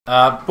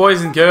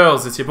Boys and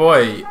girls, it's your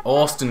boy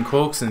Austin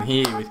Cookson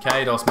here with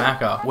Cados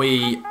Macca.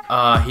 We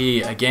are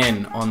here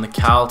again on the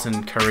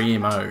Carlton career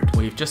mode.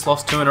 We've just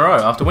lost 2 in a row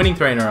after winning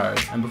 3 in a row,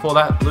 and before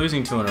that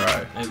losing 2 in a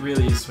row. It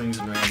really is swings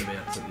and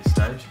roundabouts at this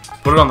stage.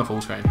 Put it on the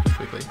full screen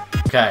quickly.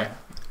 Okay,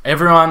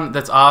 everyone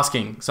that's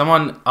asking,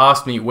 someone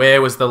asked me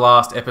where was the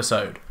last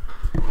episode.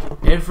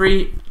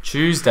 Every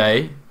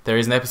Tuesday there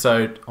is an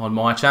episode on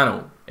my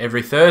channel.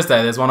 Every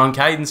Thursday there's one on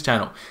Caden's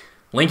channel.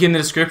 Link in the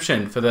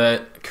description for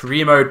the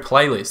career mode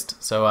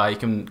playlist, so you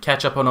can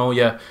catch up on all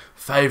your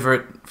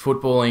favourite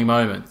footballing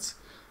moments.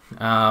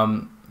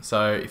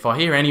 So if I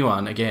hear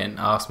anyone again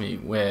ask me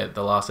where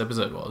the last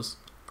episode was,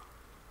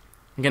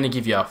 I'm going to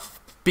give you a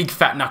big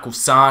fat knuckle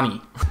Sarnie.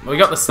 We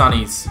got the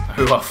Sunnies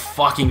who are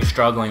fucking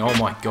struggling, oh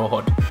my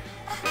god.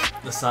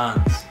 The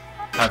Suns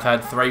have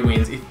had 3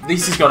 wins.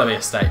 This has got to be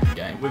a statement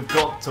game. We've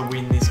got to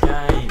win this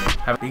game.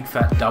 Have a big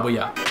fat W, you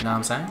know what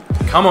I'm saying?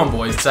 Come on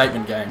boys,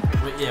 statement game.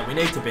 We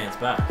need to bounce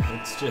back.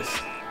 It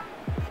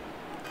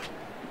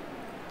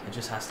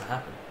just has to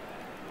happen.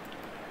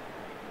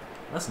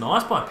 That's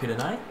nice by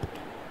Pitane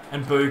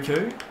and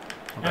Buku.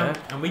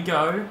 And we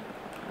go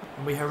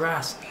and we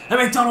harass. And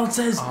McDonald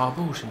says, oh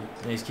bullshit.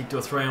 And he's kicked to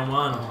a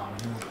 3-on-1. Oh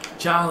no.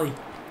 Charlie.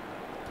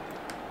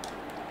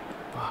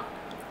 Fuck.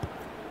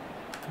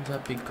 Who's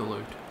that big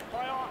galoot?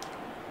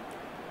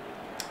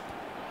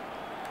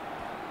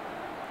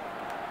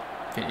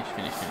 Finish.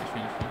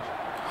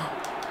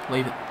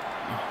 Leave it.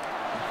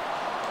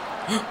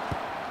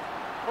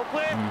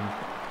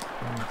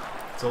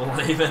 It's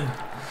all even.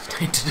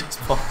 Need to just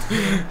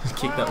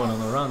kick that one on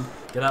the run.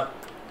 Get up.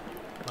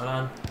 Well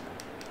done.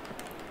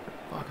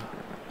 Fucker.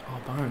 Oh,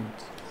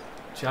 Bones.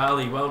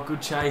 Charlie, well,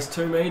 good chase.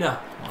 2 metre.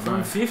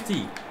 From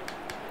 50.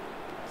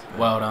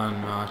 Well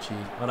done, Marchie.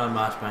 Well done,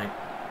 Marchbank.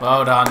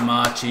 Well done,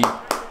 Marchie.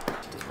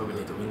 But we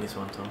need to win this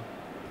one, Tom.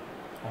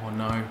 Oh,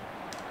 no.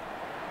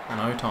 Oh,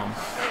 no, Tom.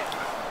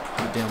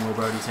 Put down Will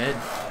Brody's head.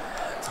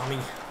 Tommy.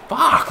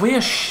 Fuck, we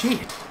are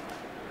shit.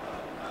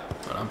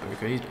 Well done,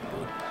 Buka. He's been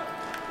good.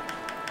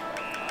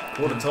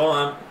 Quarter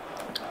time.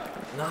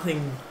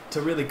 Nothing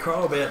to really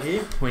crow about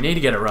here. We need to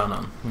get a run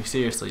on. We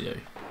seriously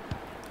do.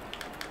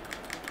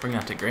 Bring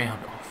that to ground.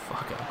 Oh,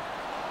 fucker.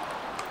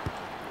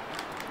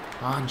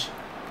 Lunge.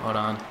 Well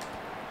done.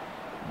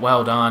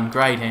 Well done.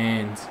 Great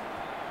hands.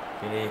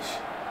 Finish.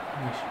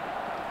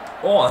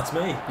 Oh, that's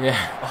me. Yeah.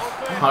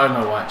 I don't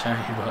know why it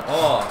changed, but...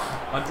 Oh,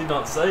 I did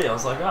not see. I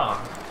was like, oh.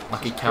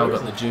 Lucky Cal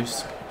got the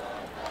juice.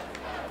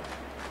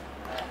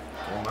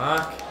 Oh,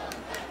 Mark.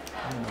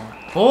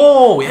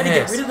 Oh, yes. How do you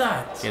get rid of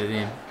that? Get it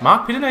in.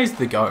 Mark Pitane's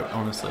the GOAT,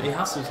 honestly. He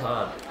hustles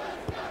hard.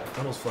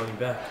 Donald's floating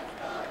back.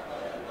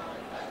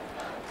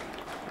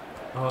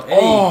 Oh,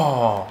 Eddie.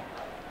 Oh.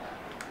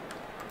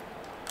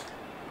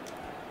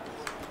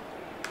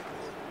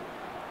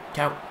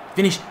 Cal,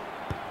 finish.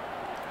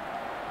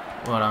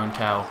 Well done,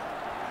 Cal.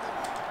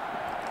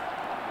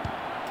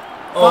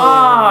 Oh.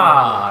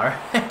 Far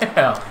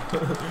hell.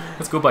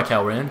 That's good by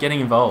Cal Rand,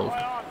 getting involved.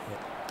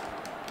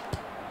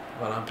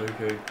 Well done,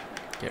 Buku.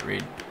 Get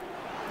rid. Oh,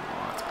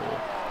 that's poor.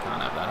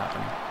 Can't have that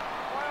happening.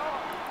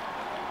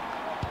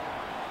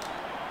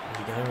 Where are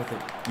you going with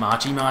it?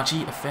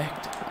 Marchie,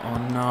 effect. Oh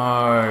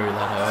no,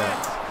 that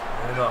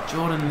hurt. Murdoch.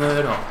 Jordan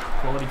Murdoch.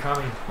 Quality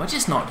coming. We're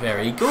just not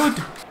very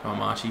good. Oh,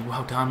 Marchie,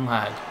 well done,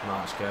 lad.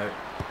 March, go.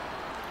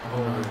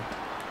 Oh no.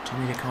 2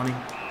 metre Connie.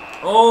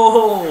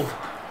 Oh!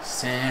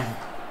 Sam.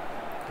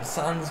 The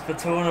Suns for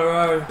 2 in a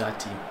row. That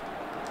team.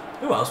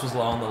 Who else was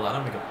low on the ladder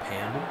and we got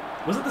pounded?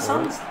 Was it the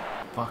Suns?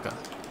 Fucker.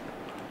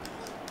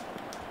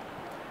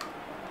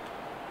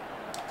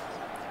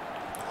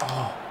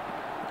 Oh.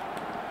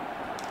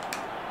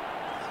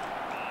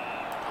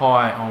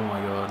 Hi, oh my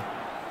god.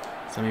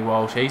 Sammy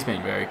Walsh, he's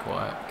been very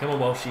quiet. Come on,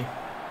 Walshy.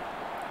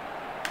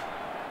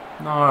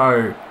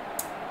 No.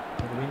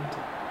 For the wind.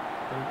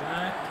 Go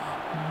back.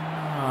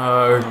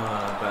 No.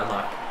 Bad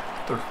luck.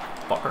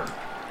 Fucker.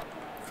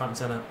 Front and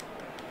centre.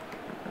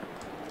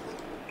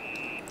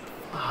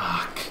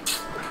 Fuck.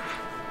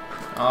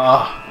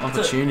 Ah,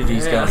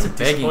 opportunities That's a going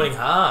begging. disappointing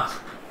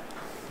half.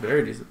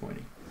 Very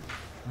disappointing.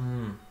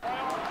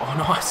 Oh,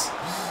 nice.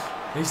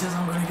 He says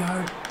I'm going to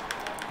go.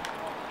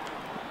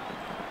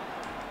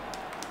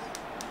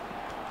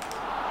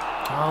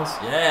 Charles?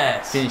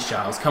 Yes. Finish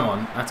Charles, come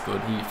on. That's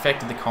good. He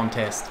affected the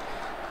contest.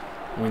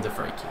 Wins a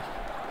free kick.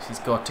 He's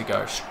got to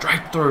go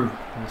straight through.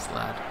 This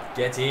lad.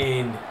 Get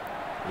in.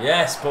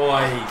 Yes,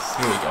 boys.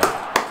 Here we go.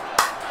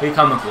 Here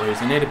come the Blues.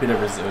 We need a bit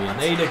of resilience.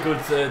 Need a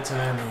good third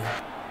term here.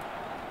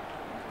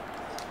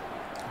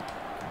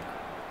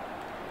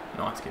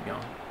 Nice, keep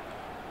going.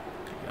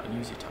 Keep going.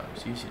 Use your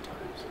toes. Use your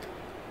toes.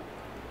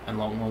 And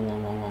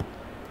long.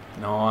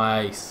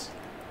 Nice.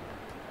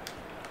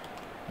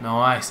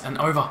 Nice. And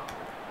over.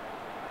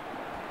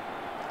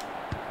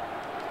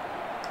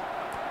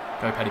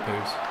 Go, Paddy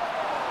Poos.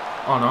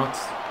 Oh no,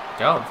 it's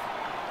Gallup.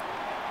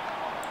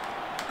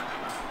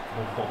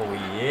 Oh,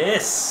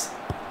 yes.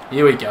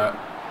 Here we go.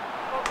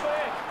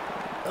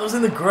 That was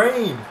in the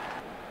green.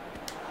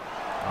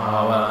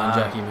 Oh, well done,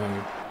 Jackie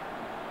Moo.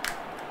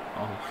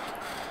 Oh.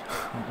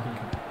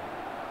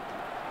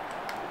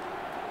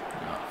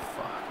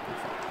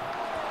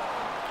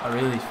 I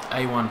really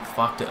A1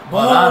 fucked it.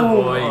 Well done,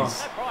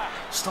 boys.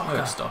 Stocker.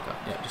 Oh, Stocker.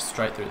 Yeah, just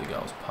straight through the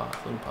goals.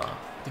 Path, little path.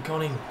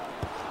 DeConning.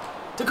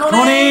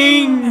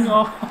 DeConning!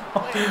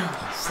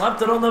 Oh.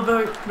 Slapped it on the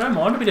boot. Don't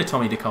mind a bit of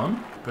Tommy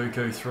DeCon.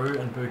 Buku through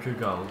and Buku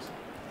goals.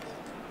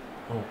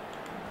 Oh.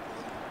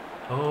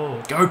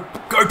 Oh. Go,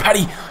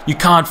 Paddy! You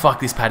can't fuck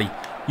this, Paddy.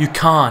 You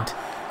can't.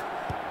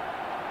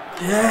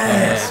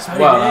 Yes! Paddy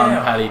Well Dow.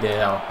 done, Paddy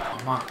Dow.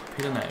 Oh, Mark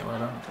Piternay, well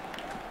done.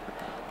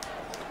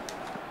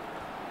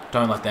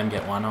 Don't let them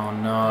get one. Oh,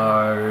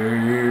 no.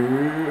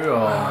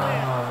 Oh.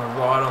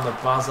 Right on the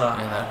buzzer.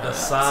 Yeah, that the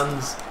hurts.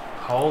 Suns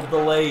hold the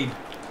lead.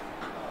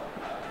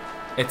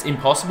 It's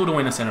impossible to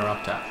win a centre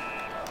up tap.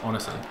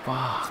 Honestly.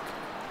 Fuck.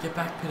 Get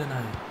back,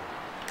 Piternay.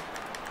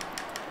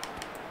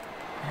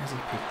 How's he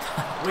picked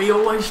that? We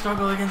always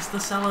struggle against the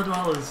cellar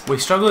dwellers. We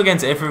struggle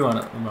against everyone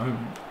at the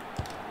moment.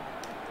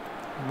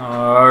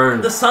 No.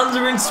 The Suns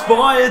are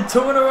inspired.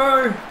 2 in a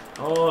row.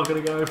 Oh,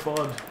 gotta go,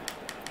 Fod.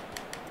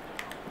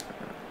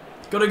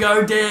 Gotta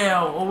go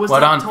Dow. Or was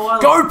Well that done.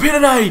 Tyler? Go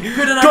Piternay!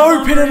 Piternay's Go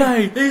lumbering.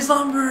 Piternay! He's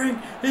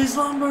lumbering. He's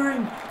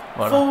lumbering.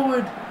 Well done.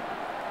 Forward.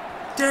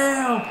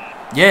 Dow.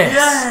 Yes!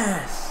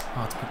 Yes.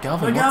 Oh, it's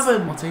McGovern.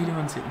 McGovern. What's he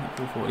doing sitting at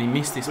full forward? He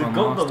missed this We've one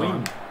got last the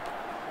time. win.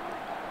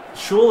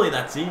 Surely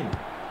that's in.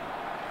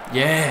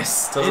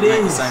 Yes! Doesn't It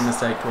make the is. same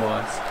mistake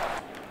twice.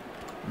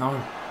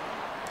 No.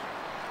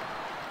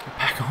 Get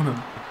back on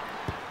him.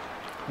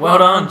 Well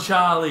done.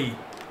 Charlie.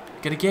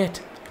 Get a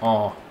get.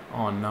 Oh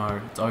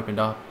no. It's opened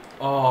up.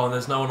 Oh,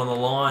 there's no one on the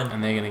line.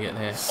 And they're going to get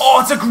there. Oh,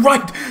 it's a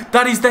great...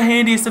 That is the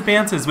handiest of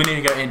bounces. We need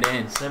to go end to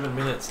end. 7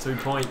 minutes, 2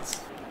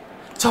 points.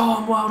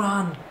 Tom, well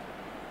done.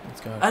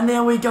 Let's go. And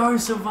now we go,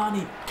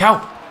 Silvani.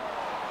 Cal.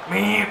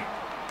 Meh.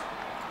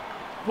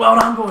 Well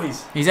done,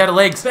 boys. He's out of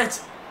legs.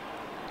 Bets.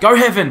 Go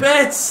Heaven.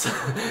 Bets.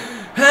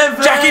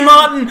 Heaven. Jackie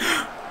Martin.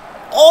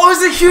 Oh,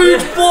 it's a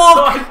huge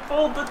block. I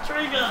pulled the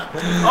trigger.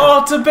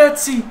 Oh, to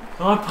Betsy.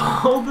 I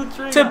pulled the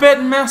trigger.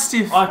 Tibetan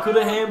Mastiff. I could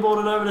have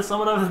handballed it over to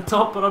someone over the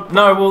top, but I...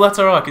 No, well, that's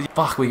alright.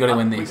 Fuck, we got to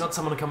win We these. got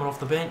someone coming off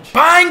the bench.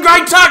 Bang!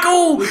 Great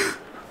tackle!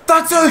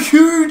 That's a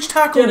huge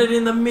tackle. Get it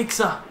in the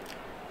mixer.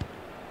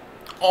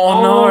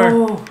 Oh,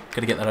 no.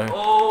 Gotta get that over.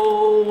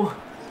 Oh.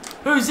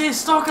 Who's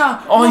this?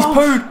 Stocker. Oh, he's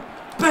pooed.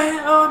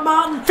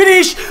 Martin.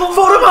 Finish!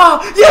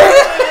 Vortimer!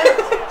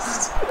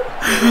 Yes!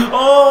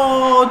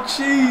 Oh,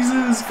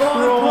 Jesus 5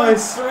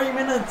 Christ. points, 3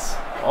 minutes.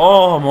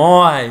 Oh,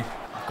 my.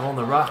 I've gone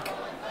the ruck,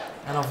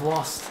 and I've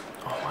lost.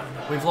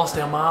 We've lost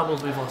our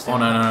marbles. We've lost. Oh,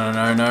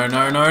 our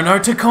no.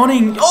 To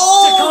Conning.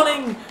 Oh! To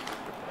Conning.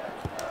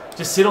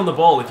 Just sit on the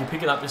ball. If you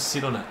pick it up, just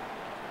sit on it.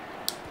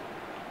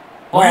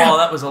 We're out.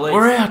 That was a lead.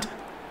 We're out.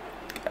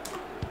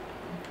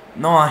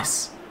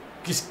 Nice.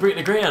 Just bring it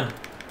to ground.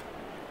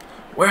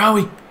 Where are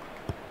we?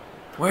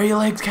 Where are your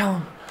legs,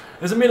 Callum?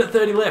 There's a minute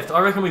 30 left. I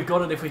reckon we've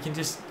got it if we can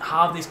just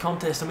halve this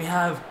contest, and we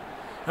have.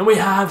 And we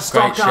have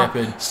Stocker.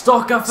 Shepherd.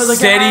 Stocker for the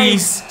game.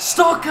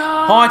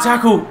 Stocker. High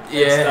tackle.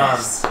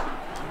 Yes.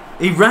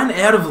 He ran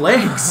out of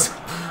legs.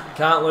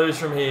 Can't lose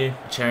from here.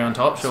 Cherry on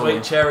top, surely.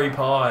 Sweet cherry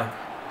pie.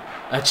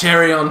 A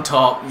cherry on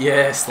top.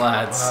 Yes,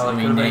 lads. Well, it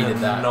we could have been needed a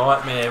that.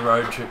 nightmare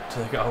road trip to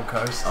the Gold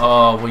Coast.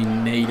 Oh, we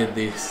needed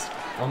this.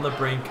 On the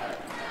brink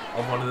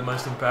of one of the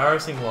most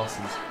embarrassing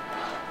losses.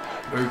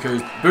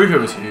 Buku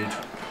was huge.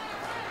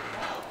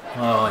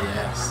 Oh,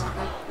 yes.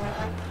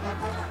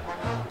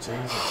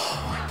 Jesus.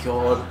 Oh, my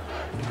God.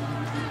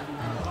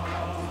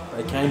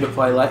 They came to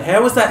play late.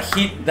 How was that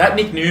hit? That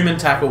Nick Newman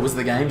tackle was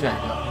the game changer.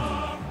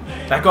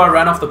 That guy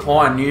ran off the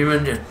pine.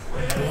 Newman just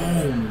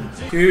boom.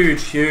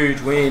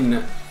 Huge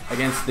win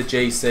against the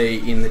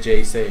GC in the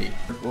GC.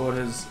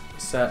 Waters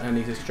sat and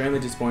he's extremely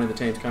disappointed the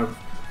team's come.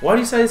 Why do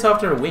you say this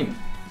after a win?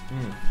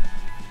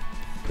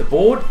 The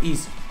board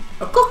is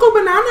a cocoa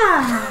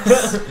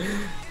bananas.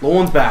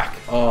 Lawn's back.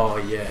 Oh,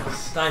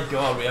 yes. Thank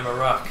God we have a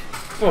ruck.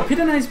 Oh,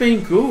 Piternay's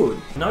been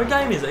good. No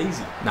game is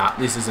easy. Nah,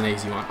 this is an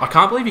easy one. I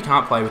can't believe you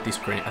can't play with this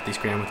at this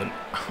ground with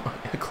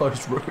a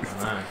closed roof.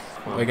 I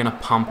know. We're gonna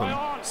pump them.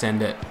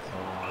 Send it.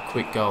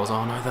 Quick goals.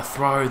 Oh no, the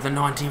throw. The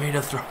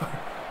 90-metre throw.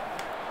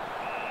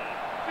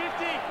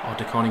 Oh,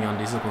 DeConning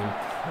undisciplined.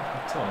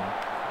 Tom.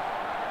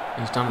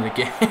 He's done it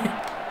again.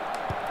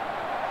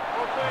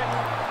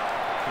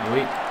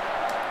 Weak.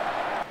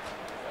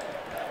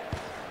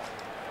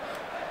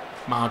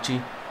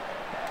 Marchie.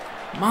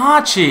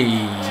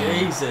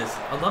 Jesus.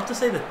 I'd love to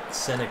see the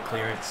centre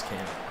clearance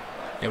cam.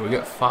 Yeah, we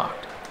got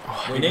fucked.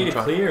 Oh, We need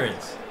a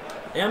clearance.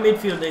 Our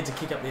midfield needs to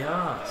kick up the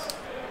arse.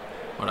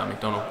 Well done,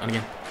 McDonald. And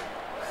again.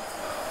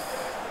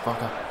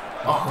 Fucker.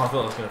 Oh, I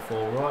thought it was going to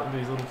fall right into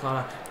his little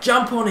corner.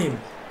 Jump on him.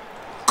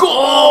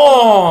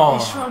 Go!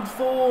 He shrugged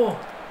 4.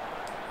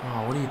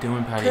 Oh, what are you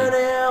doing, Paddy? Cut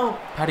out.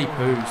 Paddy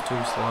Pooh's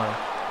too slow.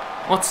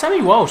 Well, it's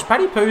Sammy Walsh.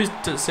 Paddy Pooh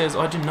says,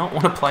 I do not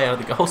want to play out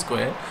of the goal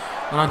square,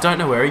 and I don't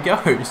know where he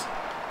goes.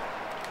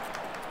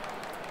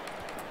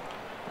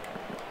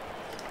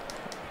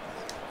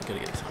 I've got to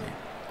get this on here.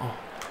 Oh,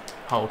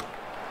 hold.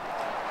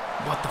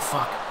 What the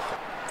fuck?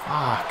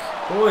 Fuck.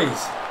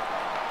 Boys.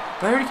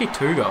 They already kicked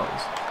 2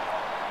 goals.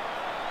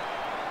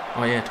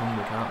 Oh yeah,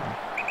 Tommy McCartney.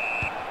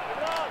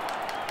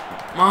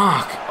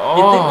 Mark. You'd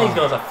Oh. think these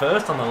guys are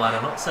first on the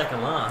ladder, not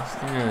second last.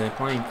 Yeah, they're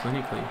playing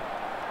clinically.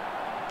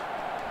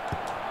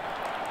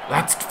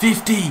 That's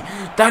 50.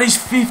 That is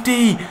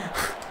 50.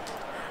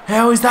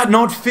 How is that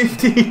not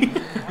 50?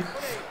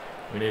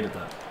 We needed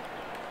that.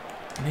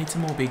 I need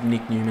some more big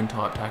Nick Newman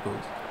type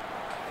tackles.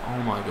 Oh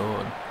my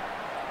god.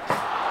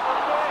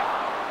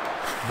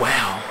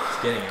 Wow.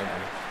 It's getting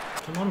ugly.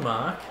 Come on,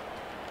 Mark.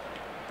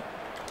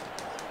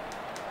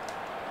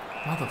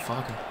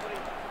 Motherfucker.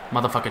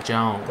 Motherfucker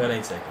Jones.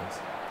 13 seconds.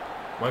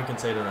 Won't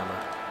concede another.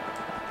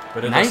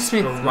 But a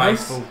Naismith,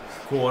 disgraceful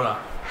quarter.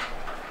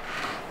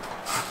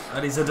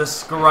 That is a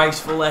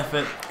disgraceful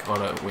effort.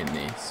 Gotta win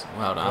this.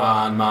 Well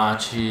done,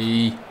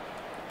 Marchie.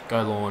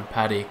 Go Lawn.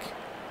 Paddock.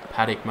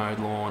 Paddock mode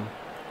Lawn.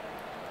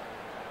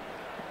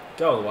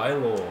 Go away,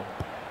 Law.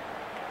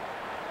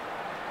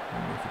 Oh,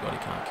 I forgot he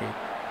can't kick.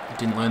 I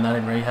didn't learn that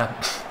in rehab.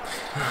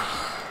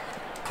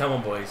 Come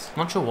on, boys.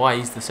 I'm not sure why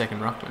he's the second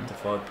ruckman. To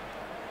Fod.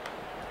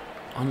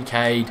 On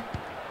Cade.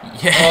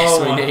 Yes,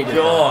 Oh we my needed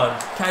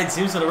god. Cade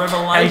Simpson, a that. Cade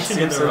revelation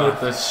in the Simpson with ruck.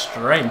 the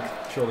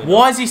strength. Surely Why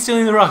not. is he still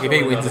in the ruck if he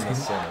Surely wins not in the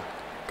it? centre.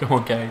 Come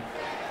on, Cade.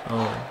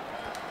 Oh.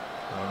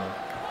 Oh,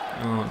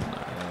 Oh no. no.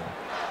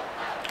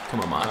 Come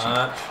on, Marchie.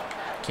 March.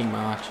 King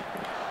March.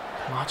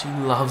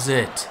 Marchie loves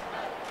it.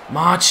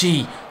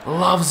 Marchie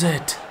loves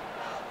it.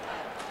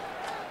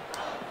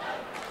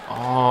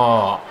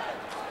 Oh.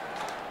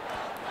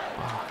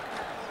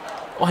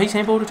 Oh, he's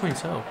handballed it to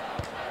himself.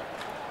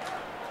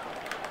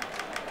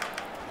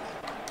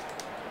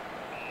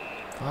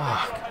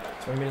 Fuck.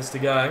 3 minutes to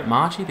go.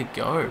 Marchie the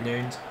goat.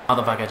 Noons.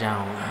 Motherfucker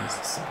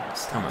Jones.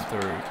 Coming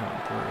through.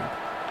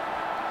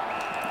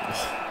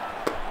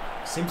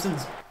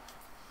 Simpson's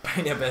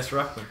been our best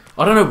ruckman.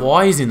 I don't know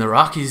why he's in the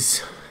ruck.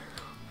 Is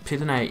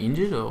Pitane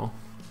injured or?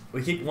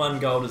 We kicked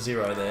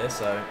 1-0 there,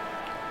 so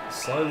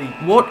slowly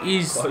What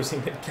is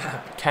closing the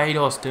gap.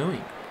 Kados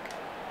doing?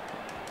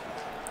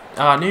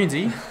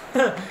 Noonsy.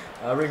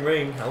 Ring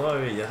ring.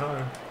 Hello, you're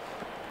home.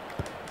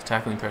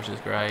 Tackling pressure is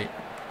great.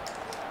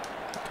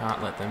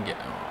 Can't let them get.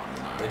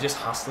 Oh no. They're just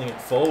hustling it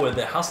forward.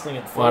 They're hustling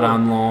it Well forward.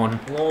 done, Lawn.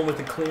 Lawn with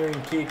a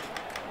clearing kick.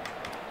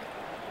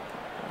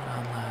 Well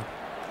done, lad.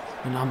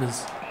 The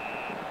numbers.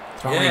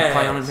 Throwing Yes.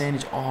 play on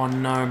advantage. Oh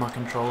no, my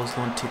controller's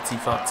gone titsy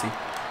futsy.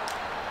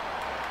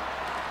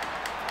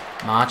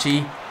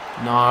 Marchie.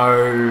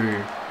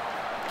 No.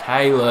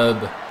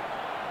 Caleb.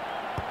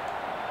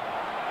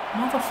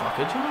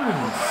 Motherfucker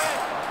Jones.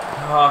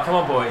 Oh, come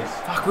on, boys.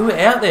 Fuck, we were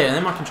out there and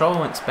then my controller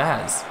went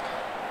spaz.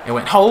 It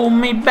went, hold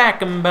me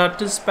back, I'm about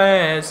to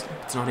spaz.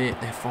 It's not it,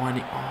 they're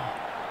finding. Oh,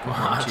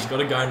 March. Marchie.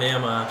 Gotta go now,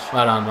 March.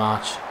 Well done,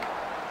 March.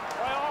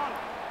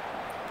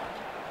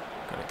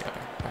 Gotta go.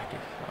 Back if.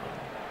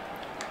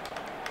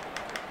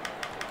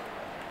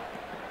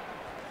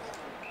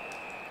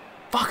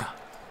 Fucker!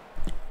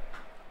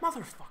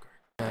 Motherfucker.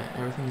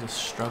 Everything's a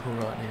struggle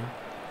right now.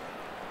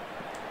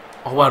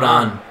 Oh, well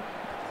done.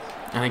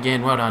 And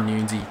again, well done,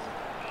 Noonsy.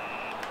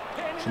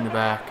 Push in the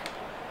back.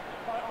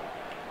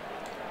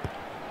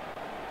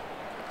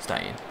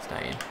 Stay in. There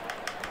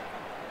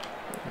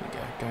we go.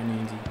 Go,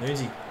 Noonsy.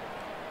 Newsy.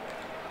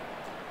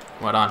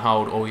 Well done,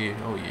 hold, all you.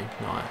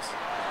 Nice.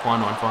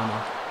 Find one.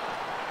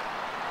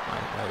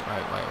 Wait.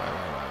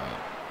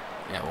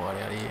 Yeah,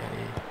 wide out here.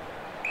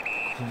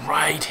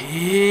 Great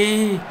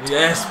hit!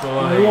 Yes,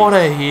 boys. What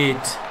a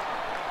hit!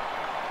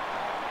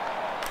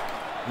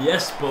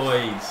 Yes,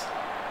 boys.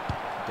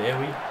 Dare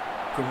we?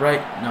 Great.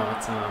 No,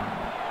 it's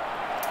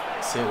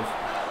Sylph.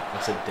 I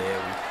said dare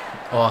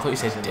we. Oh, I thought you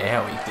said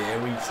Dowie. Dare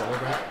we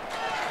celebrate?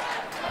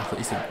 I thought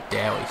you said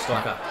Dowie.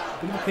 Stocker.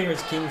 Look at the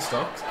clearance King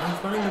stocks.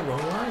 I'm running the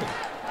wrong way.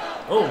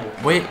 Oh.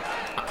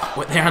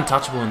 They're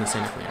untouchable in the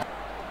centre clear.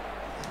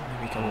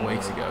 Maybe a couple of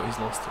weeks ago, he's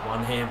lost it.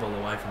 One handball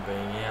away from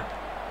being out.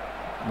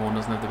 Morn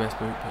doesn't have the best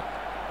boot, but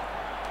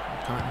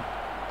can't.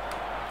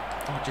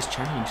 Oh, it just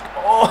changed.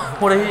 Oh,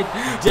 what a hit!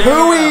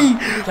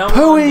 Pooey! Come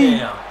Pooey! on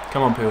now.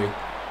 Come on, Pooey.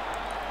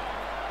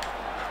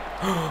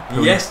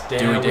 Pooey. Yes, Dewey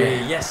Dowie.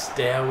 dare. Yes,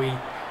 Dowie.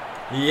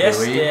 Yes,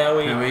 Pooey.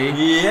 Dowie.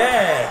 Pooey.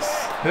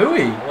 Yes.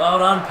 Pooey! Well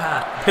done,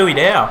 Pat. Pooey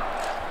Dow.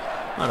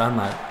 Well done,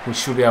 mate. We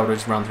should be able to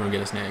just run through and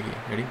get a snag here.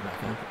 Ready?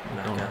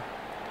 Okay.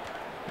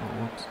 Oh,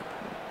 whoops.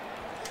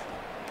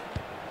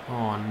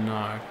 Oh,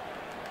 no.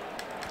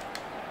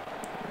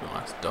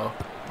 Nice, Doc.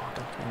 Oh,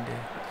 Doc's in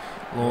there.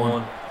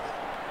 Lawn.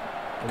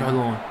 Go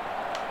Lawn.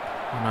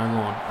 Oh, no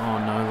Lawn. Oh,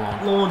 no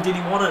Lawn. Lawn, did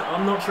he want it?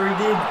 I'm not sure he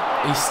did.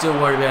 He's still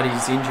worried about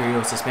his injury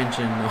or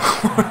suspension.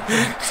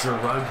 It's a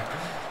rug.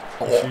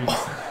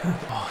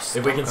 Oh,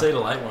 If we can see the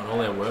late one,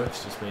 all our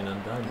work's just been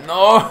undone.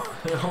 No!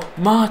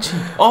 Marchie!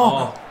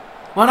 Oh!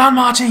 Well done,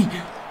 Marchie!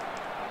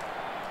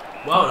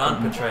 Well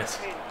done, Petresque.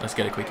 Let's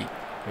get a quickie.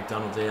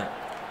 McDonald's out.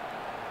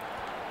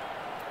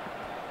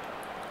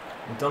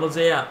 McDonald's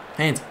out.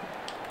 Hands.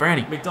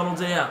 Brownie.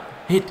 McDonald's out.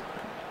 Hit.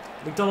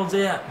 McDonald's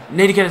out.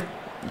 Need to get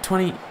a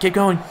 20. Keep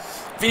going.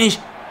 Finish.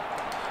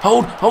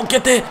 Hold.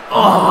 Get there.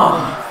 Oh,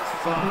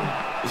 fuck.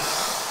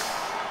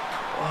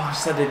 Oh, I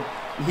just had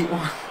to hit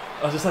one.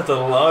 I just had to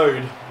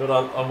load, but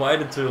I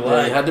waited too late.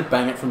 Yeah, you had to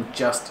bang it from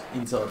just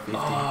inside 50.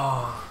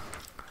 Oh.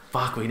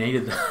 Fuck, we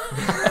needed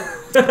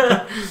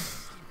that.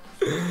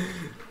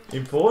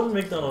 Important,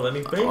 McDonald, and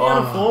he's been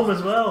out of form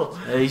as well.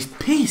 He's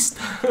pissed.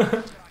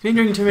 He's been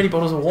drinking too many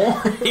bottles of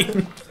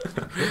wine.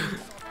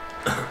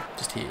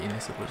 Just here in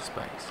this little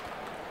space.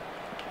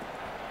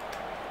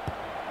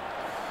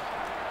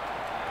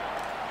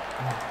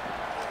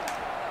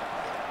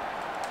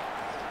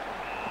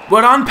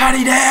 Well done,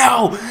 Paddy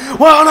Dow!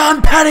 Well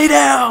done, Paddy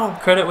Dow!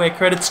 Credit where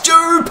credit's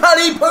due,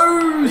 Paddy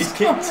Poos! He's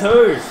kicked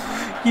 2.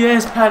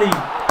 Yes, Paddy.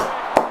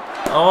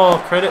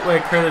 Oh, credit where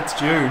credit's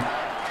due.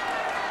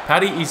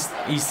 Paddy, he's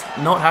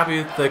not happy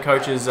with the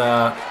coach's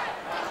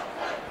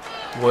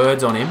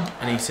words on him,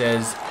 and he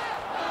says,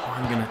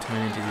 I'm going to turn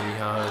into the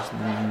hardest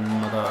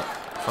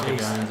motherfucker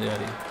Jones out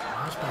here.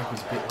 Marchbank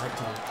was a bit late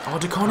to him. Oh,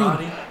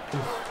 DeConning.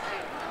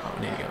 Oh,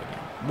 we need to go again.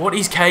 What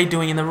is Cade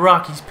doing in the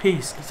ruck? He's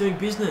pissed. He's doing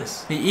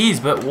business. He is,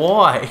 but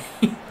why?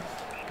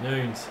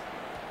 Noons.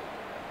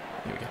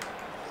 Here we go.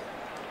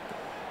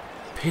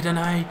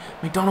 Pitane,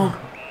 McDonald.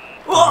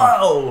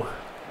 Whoa!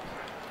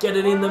 Get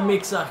it in the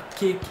mixer.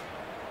 Kick.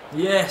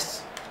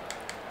 Yes.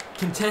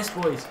 Contest,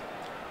 boys.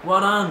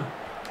 Well done.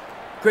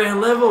 Ground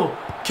level.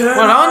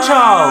 Well done,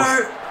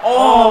 Charles.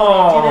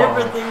 Oh! Did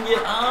everything you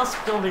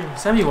asked of him.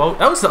 Sammy, well,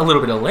 that was a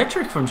little bit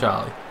electric from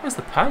Charlie. Where's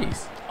the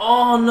pace?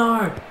 Oh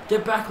no!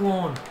 Get back,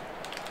 Lorne.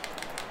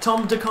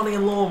 Tom, DeConning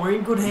and Lorne, we're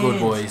in good hands. Good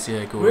boys,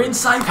 yeah, good. We're in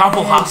safe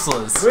Couple hands.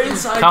 hustlers. We're in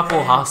safe Couple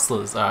hands.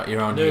 hustlers. Alright, you're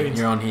on here. Nunes.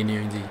 You're on here,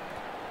 Nunesy.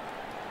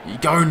 You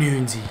go,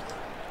 Nunesy.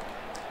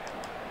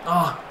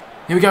 Oh,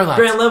 Here we go, lads.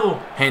 ground level.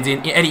 Hands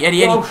in.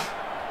 Eddie. Walsh.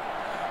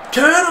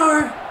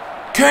 Kerno!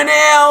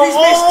 Cornell! He's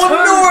missed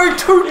no!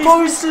 Two He's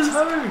posters! missed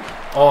 2.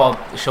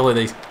 Oh,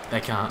 surely they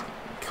can't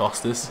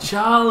cost us.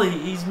 Charlie,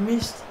 he's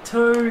missed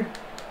 2.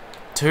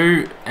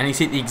 2, and he's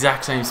hit the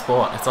exact same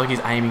spot. It's like he's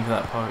aiming for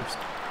that post.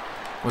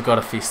 We've got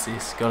to fist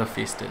this. Got to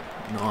fist it.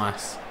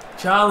 Nice.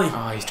 Charlie.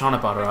 Oh, he's trying to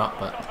butter up,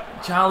 but...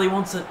 Charlie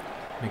wants it.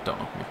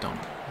 McDonald,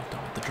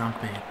 the drunk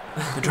man.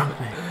 The drunk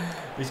man.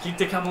 He's kicked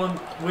a couple of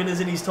winners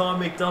in his time,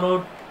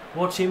 McDonald.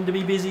 Watch him to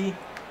be busy.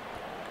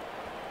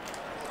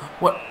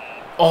 What?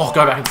 Oh,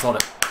 go back and slot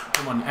it.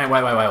 Come on. Hey,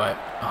 wait.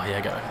 Oh,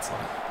 yeah, go back and slot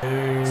it.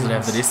 Noons. Does it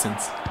have the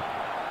distance?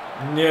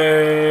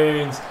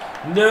 Noons.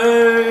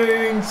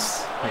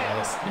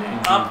 Yes.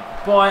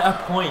 Up by a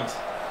point.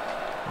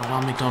 Well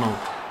done, McDonald.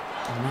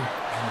 Oh, no.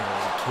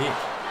 Kick.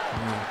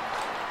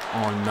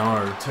 Oh,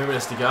 no. 2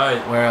 minutes to go.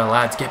 Where are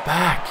lads? Get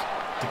back.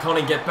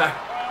 DeConning, get back.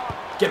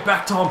 Get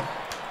back, Tom.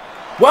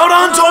 Well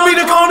done, Tommy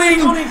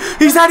DeConning.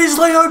 He's had his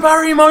Leo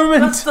Barry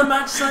moment. That's the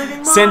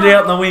match-saving mark. Send it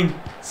out in the wing.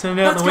 Send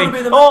it out in the wing.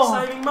 That's got to be the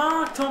match-saving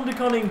mark, Tom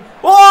DeConning.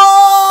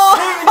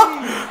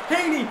 Oh!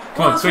 Heaney,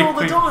 Come on, pass quick, all the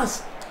quick.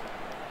 dice.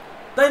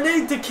 They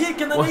need to kick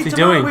and they What's need he to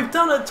doing? know we've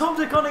done it. Tom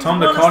DeConning Tom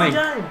won us DeConning.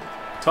 the game.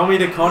 Tommy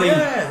DeConning.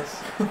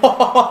 Yes.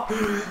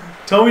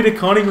 Tommy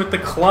DeConning with the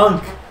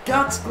clunk.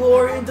 Guts,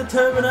 glory and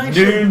determination.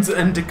 Nunes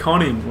and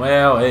DeConning.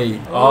 Wow,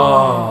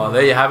 Oh,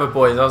 there you have it,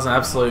 boys. That was an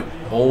absolute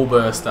ball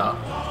burster.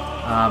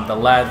 The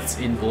lads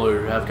in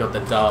blue have got the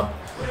dub.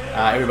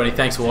 Everybody,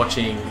 thanks for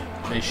watching.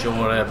 Be sure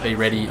to be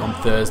ready on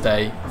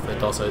Thursday for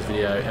Dosso's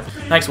video.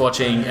 Thanks for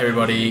watching,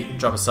 everybody.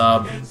 Drop a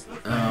sub.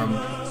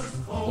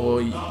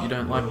 Or you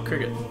don't like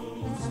cricket.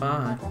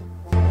 Bye.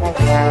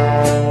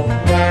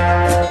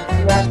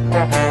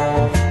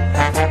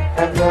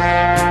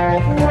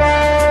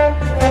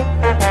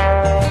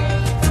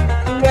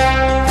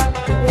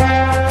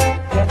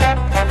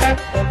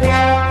 Yeah.